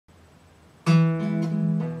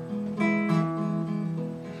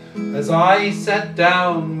As I sat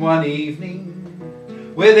down one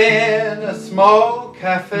evening within a small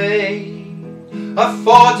café, a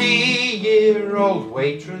 40-year-old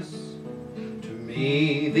waitress to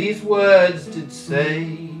me these words did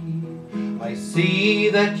say, I see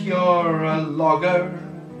that you're a logger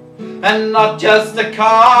and not just a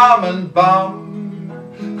common bum,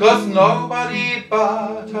 'cause nobody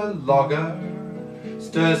but a logger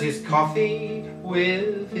stirs his coffee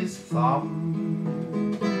with his thumb.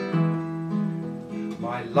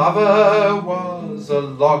 My lover was a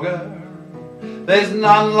logger, there's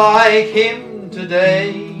none like him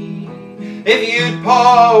today. If you'd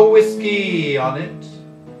pour whiskey on it,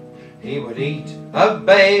 he would eat a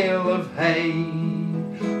bale of hay.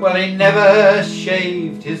 Well, he never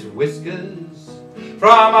shaved his whiskers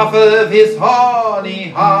from off of his horny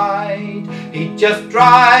hide. He'd just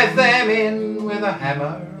drive them in with a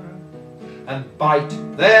hammer and bite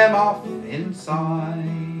them off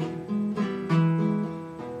inside.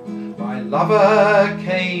 My lover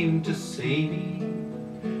came to see me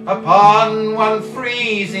upon one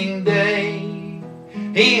freezing day.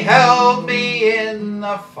 He held me in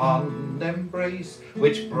a fond embrace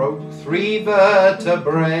which broke 3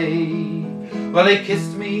 vertebrae. Well, he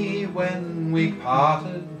kissed me when we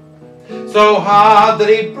parted so hard that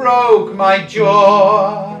he broke my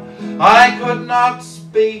jaw. I could not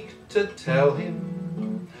speak to tell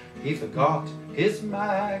him he forgot his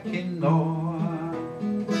Mackinaw.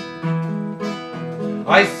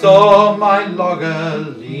 I saw my logger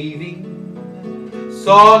leaving,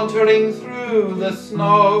 sauntering through the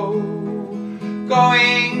snow,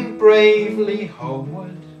 going bravely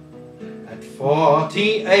homeward at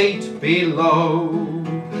 48 below.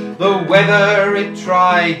 The weather, it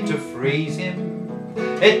tried to freeze him,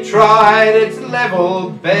 it tried its level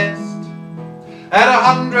best. At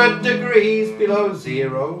 100 degrees below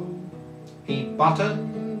zero, he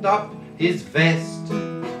buttoned up his vest.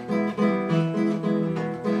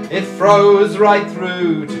 It froze right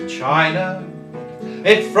through to China,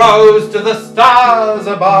 it froze to the stars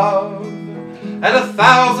above. At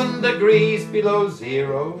 1,000 degrees below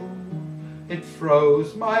zero, it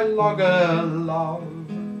froze my logger love.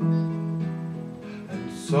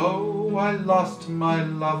 And so I lost my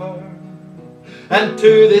lover, and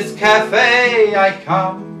to this cafe I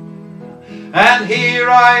come, and here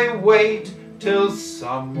I wait till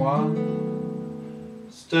someone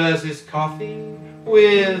stirs his coffee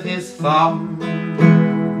with his thumb.